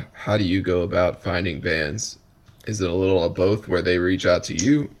 how do you go about finding bands? Is it a little of both where they reach out to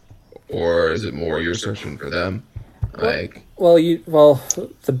you, or is it more you're searching for them? Well,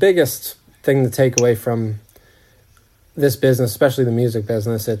 the biggest thing to take away from this business, especially the music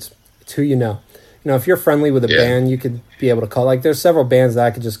business, it's who you know. If you're friendly with a band, you could be able to call. Like, there's several bands that I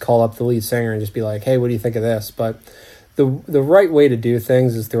could just call up the lead singer and just be like, "Hey, what do you think of this?" But the right way to do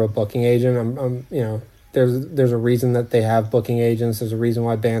things is through a booking agent. There's a reason that they have booking agents. There's a reason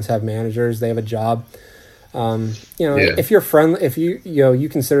why bands have managers. They have a job. If you're friendly, if you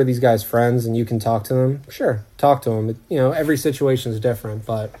consider these guys friends and you can talk to them, sure, talk to them. Every situation is different,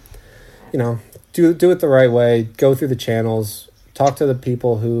 but do it the right way. Go through the channels. Talk to the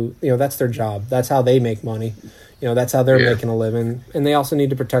people who that's their job. That's how they make money. That's how they're making a living, and they also need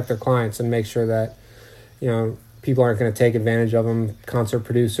to protect their clients and make sure that people aren't going to take advantage of them. Concert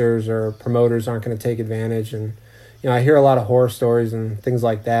producers or promoters aren't going to take advantage. And, I hear a lot of horror stories and things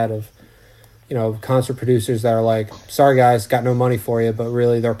like that of, concert producers that are like, sorry guys, got no money for you, but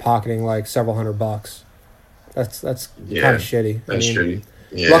really they're pocketing like several $100. That's kind of shitty. That's shitty.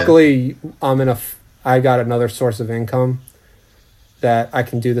 Yeah. Luckily, I got another source of income that I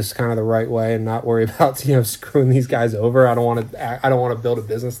can do this kind of the right way and not worry about screwing these guys over. I don't want to build a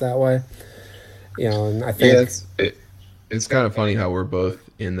business that way. And I think it's kind of funny how we're both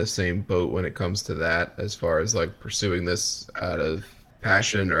in the same boat when it comes to that, as far as like pursuing this out of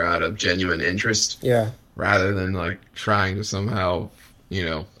passion or out of genuine interest. Yeah. Rather than like trying to somehow,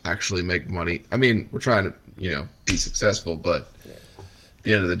 actually make money. I mean, we're trying to, be successful, but at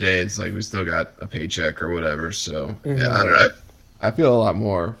the end of the day, it's like we still got a paycheck or whatever. So yeah, I don't know. I feel a lot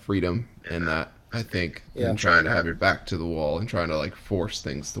more freedom in that, I think, than trying to have your back to the wall and trying to like force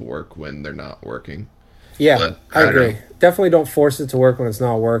things to work when they're not working. Yeah, but, I agree. Definitely don't force it to work when it's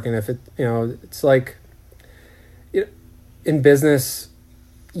not working. If it, it's like in business,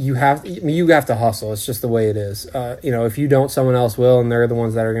 you have to hustle. It's just the way it is. If you don't, someone else will, and they're the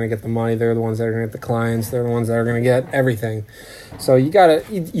ones that are going to get the money. They're the ones that are going to get the clients. They're the ones that are going to get everything. So you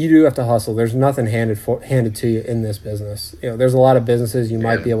do have to hustle. There's nothing handed to you in this business. There's a lot of businesses you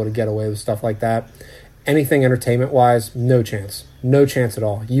might be able to get away with stuff like that. Anything entertainment wise, no chance at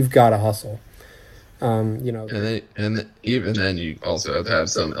all. You've got to hustle. And even then, you also have to have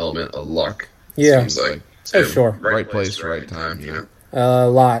some element of luck. Yeah, seems like sure. Right place, right time. A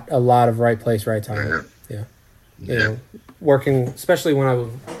lot of right place, right time. Yeah. Working, especially when I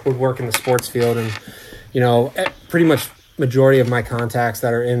would work in the sports field, and pretty much majority of my contacts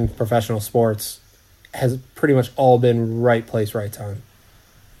that are in professional sports has pretty much all been right place, right time.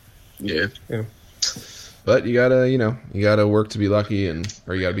 Yeah. But you gotta work to be lucky,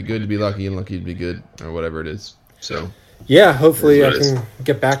 or you gotta be good to be lucky and lucky to be good, or whatever it is. So yeah, hopefully I can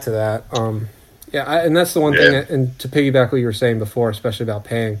get back to that. And that's the one thing, and to piggyback what you were saying before, especially about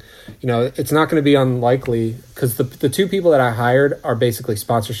paying, it's not going to be unlikely, because the two people that I hired are basically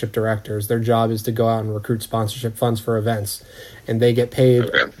sponsorship directors. Their job is to go out and recruit sponsorship funds for events, and they get paid,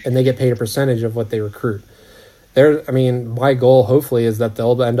 a percentage of what they recruit. My goal hopefully is that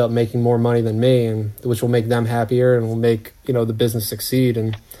they'll end up making more money than me, and which will make them happier and will make the business succeed.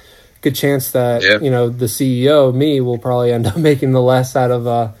 And good chance that the CEO, me, will probably end up making the less out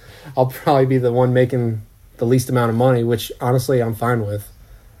of. I'll probably be the one making the least amount of money, which honestly I'm fine with.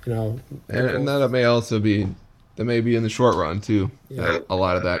 And that may also be in the short run too. Yeah. A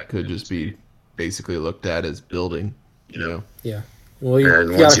lot of that could just be basically looked at as building. Yeah. Well, you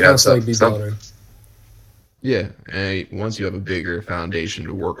gotta constantly be building. Yeah, and once you have a bigger foundation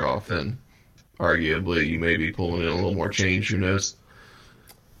to work off, then arguably you may be pulling in a little more change. Who knows?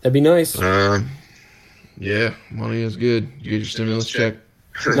 That'd be nice. Yeah, money is good. You get your stimulus check?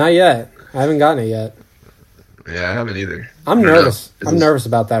 Not yet. I haven't gotten it yet. Yeah, I haven't either. I'm nervous. I'm nervous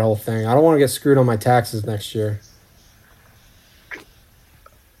about that whole thing. I don't want to get screwed on my taxes next year.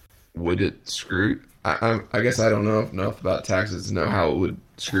 Would it screw? I guess I don't know enough about taxes to know how it would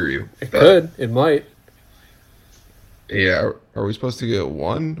screw you. Could. It might. Yeah, are we supposed to get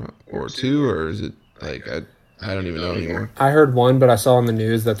 1 or 2, or is it like I don't even know anymore. I heard 1, but I saw on the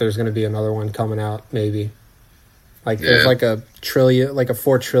news that there's going to be another one coming out. Maybe there's like a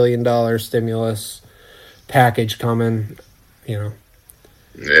 $4 trillion stimulus package coming. Yeah.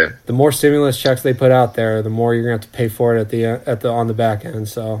 The more stimulus checks they put out there, the more you're going to have to pay for it on the back end.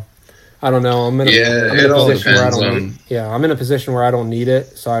 So I don't know. I'm in a position where I don't. I'm in a position where I don't need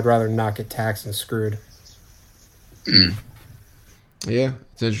it, so I'd rather not get taxed and screwed. Yeah,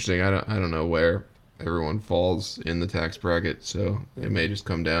 it's interesting. I don't know where everyone falls in the tax bracket, so it may just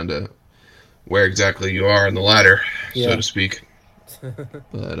come down to where exactly you are in the ladder, so to speak.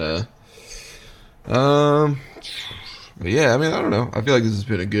 But yeah, I mean, I don't know. I feel like this has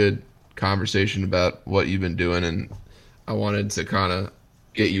been a good conversation about what you've been doing, and I wanted to kind of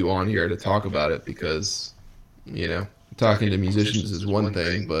get you on here to talk about it because, talking to musicians is one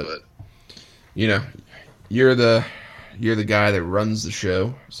thing, but you're the guy that runs the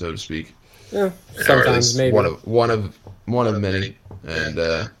show, so to speak. Yeah, sometimes maybe one of many,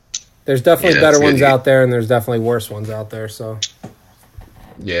 and there's definitely better ones out there, and there's definitely worse ones out there. So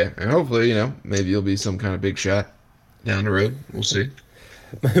yeah, and hopefully, maybe you'll be some kind of big shot down the road. We'll see.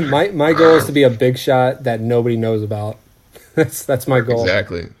 My goal is to be a big shot that nobody knows about. That's my goal.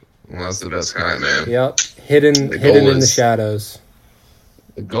 Exactly. Well, that's the best kind, man. Yep, hidden in the shadows.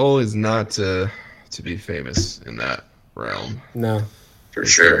 The goal is not to be famous in that realm. No. For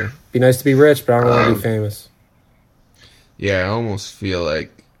sure. Be nice to be rich, but I don't want to be famous. Yeah, I almost feel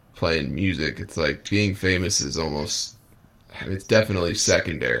like playing music, it's like being famous is almost, it's definitely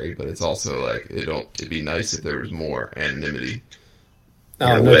secondary, but it's also like it'd be nice if there was more anonymity.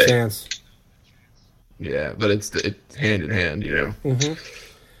 Oh, no chance. Yeah, but it's hand in hand, you know.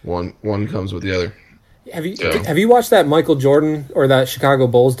 Mm-hmm. One comes with the other. Have you watched that Michael Jordan or that Chicago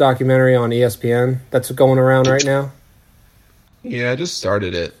Bulls documentary on ESPN that's going around right now? Yeah, I just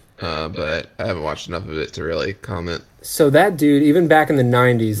started it, but I haven't watched enough of it to really comment. So that dude, even back in the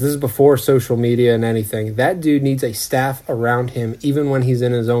 90s, this is before social media and anything, that dude needs a staff around him even when he's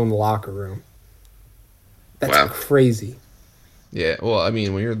in his own locker room. That's crazy. Yeah, well, I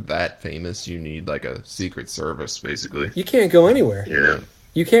mean, when you're that famous, you need like a secret service, basically. You can't go anywhere. Yeah.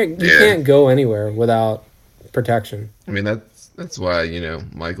 You can't go anywhere without protection. I mean, that's why, you know,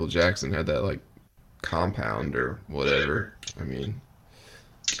 Michael Jackson had that like compound or whatever. I mean,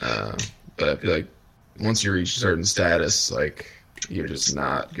 but I feel like once you reach a certain status, like you're just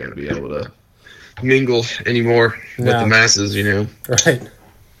not going to be able to mingle anymore with the masses, you know. Right.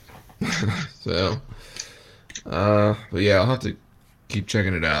 So, but yeah, I'll have to keep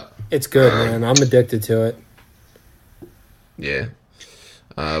checking it out. It's good, man. I'm addicted to it. Yeah.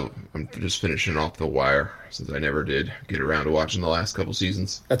 I'm just finishing off The Wire since I never did get around to watching the last couple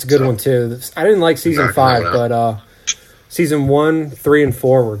seasons. That's a good one too. I didn't like season 5, but season 1, 3, and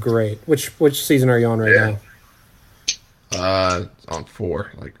 4 were great. Which season are you on right now? On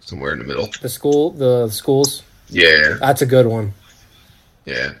 4, like somewhere in the middle. The schools. Yeah, that's a good one.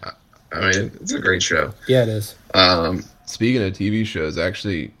 Yeah, I mean it's a great show. Yeah, it is. Speaking of TV shows, I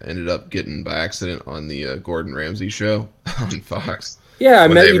actually ended up getting by accident on the Gordon Ramsay show on Fox. Yeah, I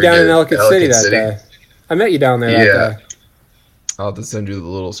met you down in Ellicott City that day. I met you down there that day. I'll have to send you the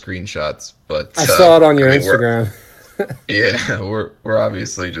little screenshots, but I saw it on your Instagram. We're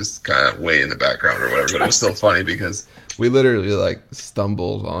obviously just kind of way in the background or whatever, but it was still funny because we literally like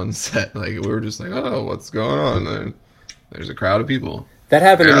stumbled on set. Like we were just like, oh, what's going on? And there's a crowd of people. That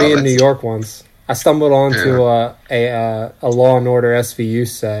happened to me in New York once. I stumbled onto a Law and Order SVU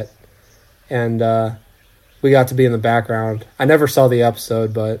set, and we got to be in the background. I never saw the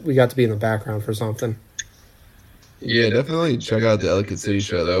episode, but we got to be in the background for something. Yeah, definitely check out the Ellicott City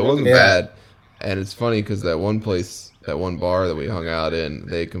show, though. It wasn't bad. And it's funny because that one bar that we hung out in,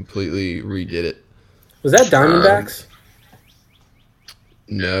 they completely redid it. Was that Diamondbacks?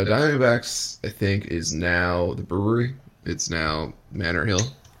 No, Diamondbacks, I think, is now the brewery. It's now Manor Hill.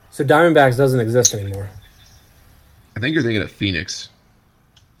 So Diamondbacks doesn't exist anymore. I think you're thinking of Phoenix.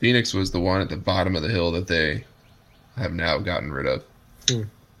 Phoenix was the one at the bottom of the hill that they have now gotten rid of.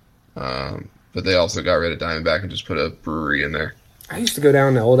 But they also got rid of Diamondback and just put a brewery in there. I used to go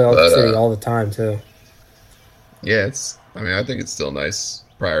down to Old Ellicott City all the time, too. Yeah, I think it's still nice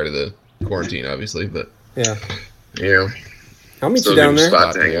prior to the quarantine, obviously, but... Yeah. You know... I'll meet you down there.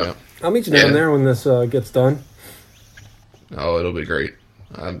 I'll meet you down there when this gets done. Oh, it'll be great.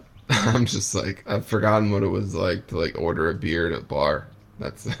 I'm just like, I've forgotten what it was like to like order a beer at a bar.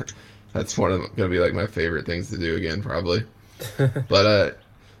 That's one of gonna be like my favorite things to do again, probably. But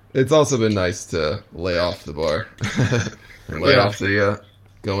it's also been nice to lay off the bar and lay off the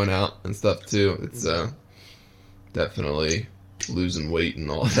going out and stuff too. It's definitely losing weight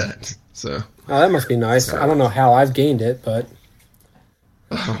and all that. So that must be nice. I don't know how I've gained it, but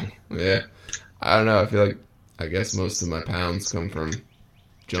yeah, I don't know. I guess most of my pounds come from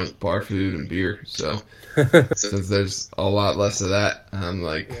junk bar food and beer. So since there's a lot less of that, I'm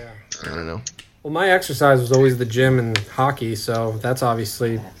like, I don't know. Well, my exercise was always the gym and hockey, so that's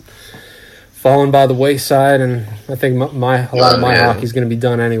obviously fallen by the wayside. And I think a lot of my hockey's going to be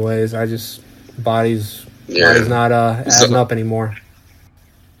done anyways. Body's not adding up anymore.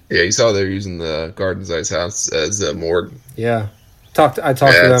 Yeah, you saw they're using the Gardens Ice House as a morgue. Yeah, I talked to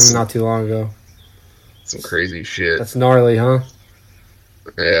them not too long ago. Some crazy shit. That's gnarly, huh?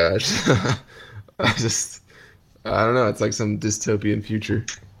 Yeah, I don't know. It's like some dystopian future.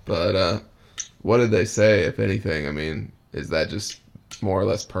 But what did they say, if anything? I mean, is that just more or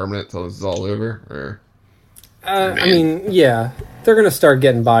less permanent till this is all over? Or I mean, yeah, they're gonna start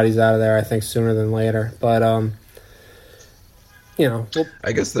getting bodies out of there. I think sooner than later. But I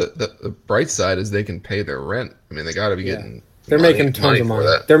guess the bright side is they can pay their rent. I mean, they got to be getting. They're making tons of money.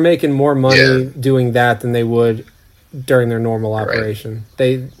 They're making more money doing that than they would during their normal operation.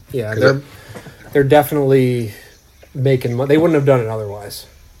 Right. They're definitely making money. They wouldn't have done it otherwise.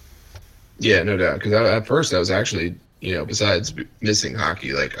 Yeah, no doubt. Because at first I was actually, besides missing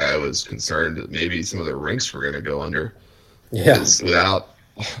hockey, like I was concerned that maybe some of the rinks were going to go under. Yeah. Without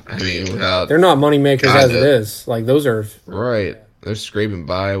they're not money makers as it is. Like those are right. They're scraping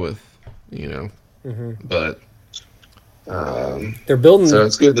by with, but. They're building. So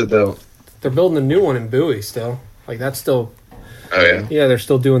it's good that they're building a new one in Bowie still. Like that's still. Oh yeah. Yeah, they're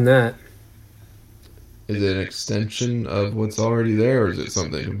still doing that. is it an extension of what's already there, or is it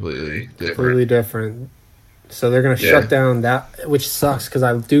something completely different? Completely different. So they're going to shut down that, which sucks because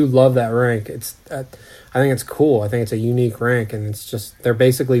I do love that rink. I think it's cool. I think it's a unique rink, and it's just they're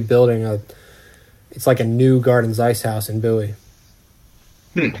basically building it's like a new Gardens Ice House in Bowie.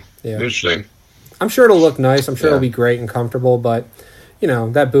 Yeah. Interesting. I'm sure it'll look nice. I'm sure it'll be great and comfortable, but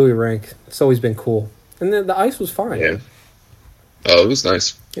that Bowie rink, it's always been cool. And then the ice was fine. Yeah. Oh, it was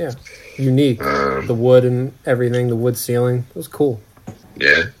nice. Yeah. Unique. The wood and everything, the wood ceiling. It was cool.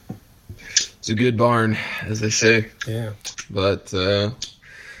 Yeah. It's a good barn, as they say. Yeah. But,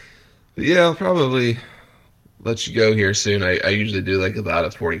 yeah, I'll probably let you go here soon. I usually do like about a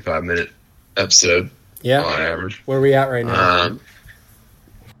 45-minute episode on average. Where are we at right now?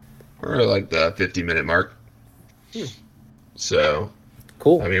 We're at like the 50-minute mark. So,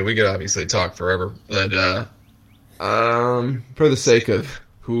 cool. I mean, we could obviously talk forever, but for the sake of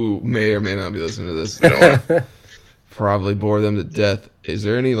who may or may not be listening to this, I don't want to probably bore them to death. Is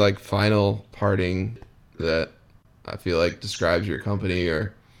there any like final parting that I feel like describes your company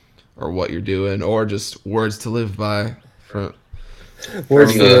or what you're doing, or just words to live by?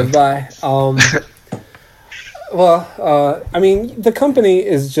 Words to live by. I mean, the company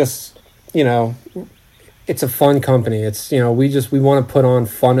is just, it's a fun company. It's, we want to put on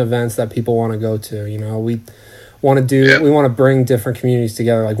fun events that people want to go to. We want to bring different communities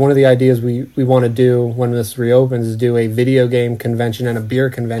together. Like one of the ideas we want to do when this reopens is do a video game convention and a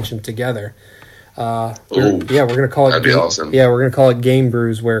beer convention together. We're going to call it. That'd be awesome. Yeah, we're going to call it Game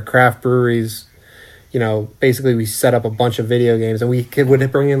Brews, where craft breweries, basically we set up a bunch of video games, and we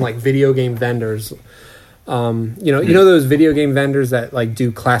would bring in like video game vendors. You know those video game vendors that like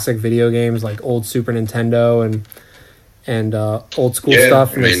do classic video games like old Super Nintendo and old school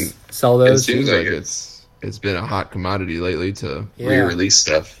stuff, and they sell those. It seems like it's been a hot commodity lately to re-release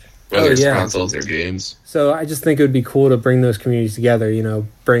stuff, whether it's consoles or games. So I just think it would be cool to bring those communities together.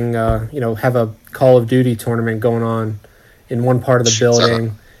 Bring have a Call of Duty tournament going on in one part of the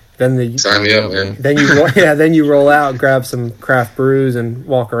building. Sign me up, man. Then you roll out, grab some craft brews, and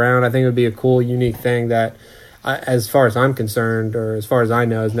walk around. I think it would be a cool, unique thing that, as far as I'm concerned, or as far as I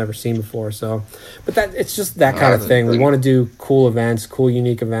know, has never seen before. So, but it's just that kind of thing. We want to do cool events, cool,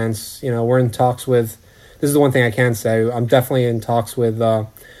 unique events. We're in talks with. This is the one thing I can say. I'm definitely in talks with the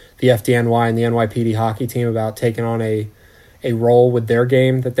FDNY and the NYPD hockey team about taking on a role with their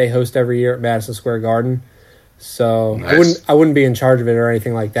game that they host every year at Madison Square Garden. So nice. I wouldn't be in charge of it or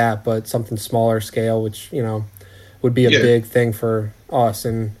anything like that, but something smaller scale, which would be a big thing for us.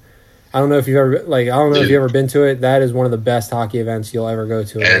 And I don't know if you've ever been to it. That is one of the best hockey events you'll ever go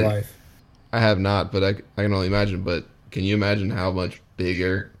to in your life. I have not, but I can only imagine. But can you imagine how much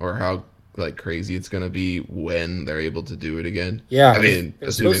bigger or how like crazy it's going to be when they're able to do it again? Yeah, I mean,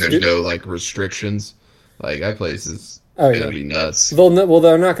 assuming there's no like restrictions, like that place is. Gonna be nuts.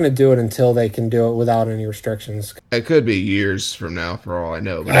 They're not going to do it until they can do it without any restrictions. It could be years from now, for all I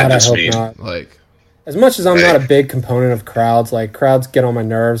know. But I hope not. Like, as much as I'm not a big component of crowds, like crowds get on my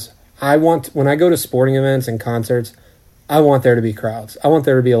nerves. When I go to sporting events and concerts, I want there to be crowds. I want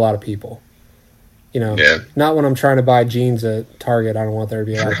there to be a lot of people. Not when I'm trying to buy jeans at Target. I don't want there to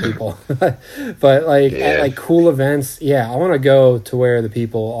be a lot of people. But at like cool events, I want to go to where the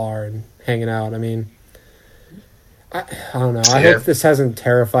people are and hanging out. I mean. I don't know. I hope this hasn't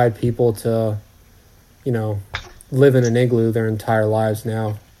terrified people to, live in an igloo their entire lives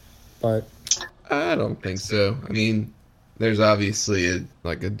now. But I don't think so. I mean, there's obviously a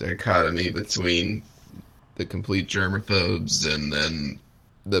dichotomy between the complete germaphobes and then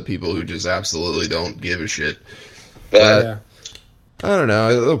the people who just absolutely don't give a shit. But I don't know.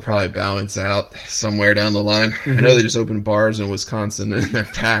 It'll probably balance out somewhere down the line. Mm-hmm. I know they just opened bars in Wisconsin and they're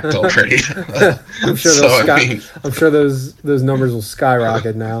packed already. I'm sure those numbers will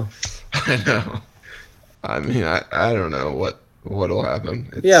skyrocket now. I know. I mean, I don't know what'll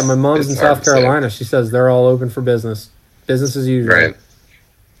happen. My mom's in South Carolina. She says they're all open for business. Business as usual. Right.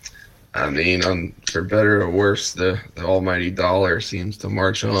 I mean, for better or worse, the almighty dollar seems to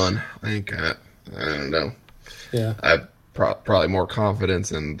march on. I don't know. Yeah. I've probably more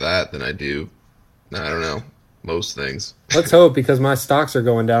confidence in that than I do, I don't know, most things. Let's hope, because my stocks are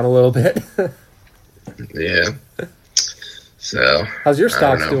going down a little bit. Yeah. So. How's your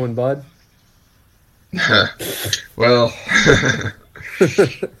stocks doing, bud? Well,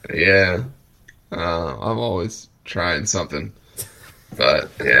 yeah. I'm always trying something, but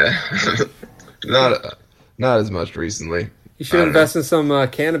not as much recently. You should invest in some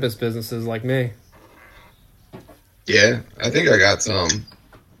cannabis businesses like me. Yeah, I think I got some.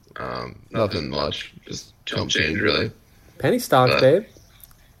 Nothing much, just chump change, really. Penny stocks, babe.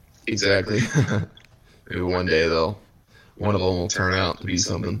 Exactly. maybe one day one of them will turn out to be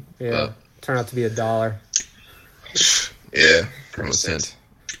something. Yeah, turn out to be $1. Yeah, from a cent.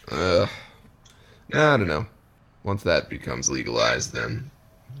 I don't know. Once that becomes legalized, then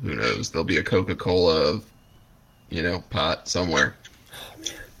who knows? There'll be a Coca-Cola of, pot somewhere. Oh,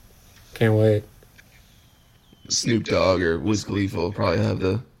 man. Can't wait. Snoop Dogg or Wiz Khalifa will probably have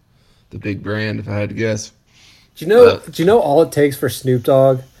the big brand, if I had to guess. Do you know all it takes for Snoop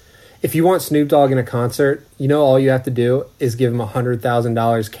Dogg? If you want Snoop Dogg in a concert, all you have to do is give him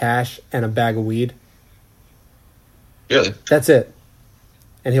 $100,000 cash and a bag of weed. Really? That's it.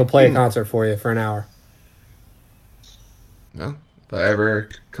 And he'll play a concert for you for an hour. Well, if I ever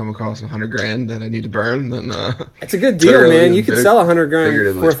come across $100,000 that I need to burn, then it's a good deal, man. You could sell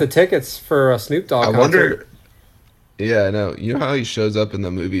 $100,000 worth of tickets for a Snoop Dogg concert. I wonder. Yeah, I know. You know how he shows up in the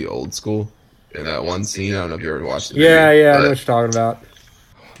movie Old School in that one scene? I don't know if you ever watched it. Yeah, I know what you're talking about.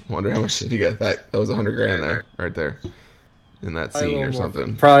 I wonder how much did he get? That was $100,000 there, right there, in that scene or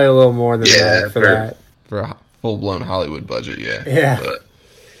something. Probably a little more than that for that. For a full-blown Hollywood budget, yeah. Yeah.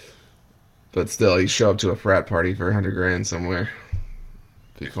 But still, you show up to a frat party for $100,000 somewhere.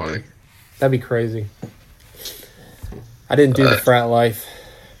 Be funny. That'd be crazy. I didn't do the frat life.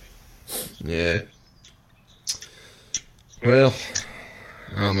 Yeah. Well,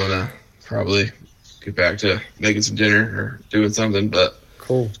 I'm gonna probably get back to making some dinner or doing something, but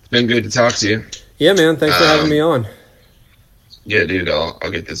cool. It's been good to talk to you. Yeah, man. Thanks for having me on. Yeah, dude. I'll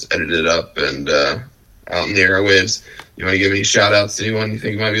get this edited up and out in the airwaves. You want to give any shout outs to anyone you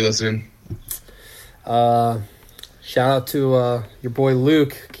think might be listening? Shout out to your boy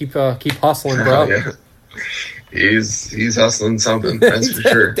Luke. Keep hustling, bro. Yeah. He's hustling something, that's for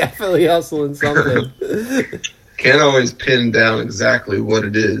sure. Definitely hustling something. Can't always pin down exactly what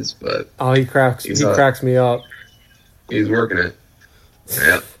it is, but he cracks me up. He's working it.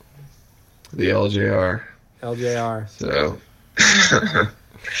 Yeah. The LJR. So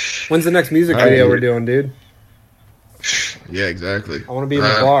when's the next music video we're doing, dude? Yeah, exactly. I want to be in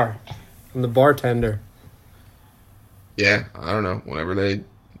the bar. I'm the bartender. Yeah, I don't know. Whenever they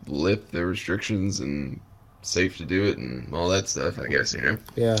lift the restrictions and safe to do it and all that stuff, I guess,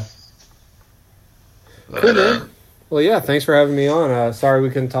 Yeah. But, cool, man. Well, yeah, thanks for having me on. Sorry we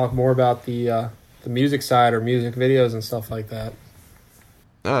couldn't talk more about the music side or music videos and stuff like that.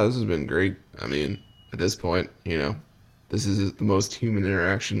 No, this has been great. I mean, at this point, this is the most human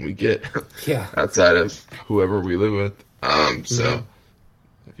interaction we get. Yeah. Outside of whoever we live with. So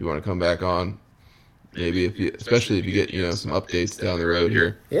if you want to come back on, maybe especially if you get, some updates down the road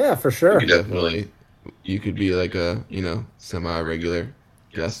here. Yeah, for sure. You could be like a, semi-regular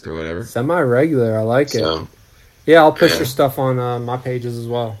guest or whatever. Semi-regular, I like it. Yeah, I'll push your stuff on my pages as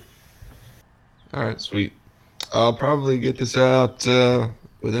well. All right, sweet. I'll probably get this out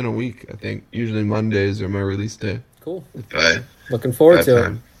within a week, I think. Usually Mondays are my release day. Cool. Looking forward to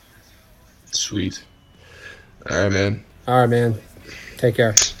it. Sweet. All right, man. Take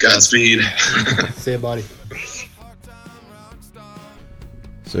care. Godspeed. See you, buddy.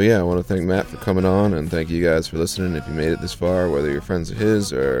 So yeah, I want to thank Matt for coming on, and thank you guys for listening. If you made it this far, whether you're friends of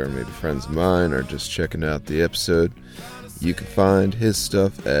his or maybe friends of mine or just checking out the episode, you can find his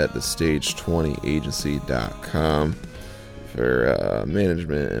stuff at thestage20agency.com for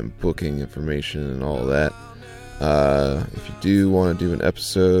management and booking information and all that. If you do want to do an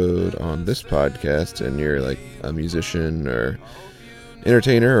episode on this podcast and you're like a musician or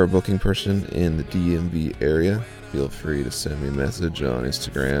entertainer or booking person in the DMV area, feel free to send me a message on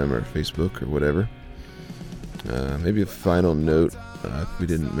Instagram or Facebook or whatever. Maybe a final note, if we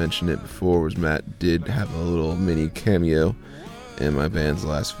didn't mention it before, was Matt did have a little mini cameo in my band's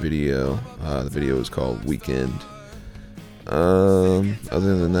last video. The video was called Weekend. Other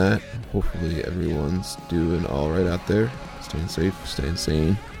than that, hopefully everyone's doing alright out there. Staying safe, staying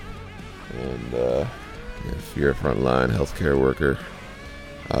sane. And if you're a frontline healthcare worker,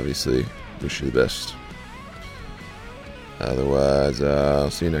 obviously wish you the best. Otherwise, I'll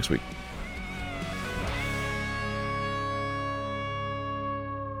see you next week.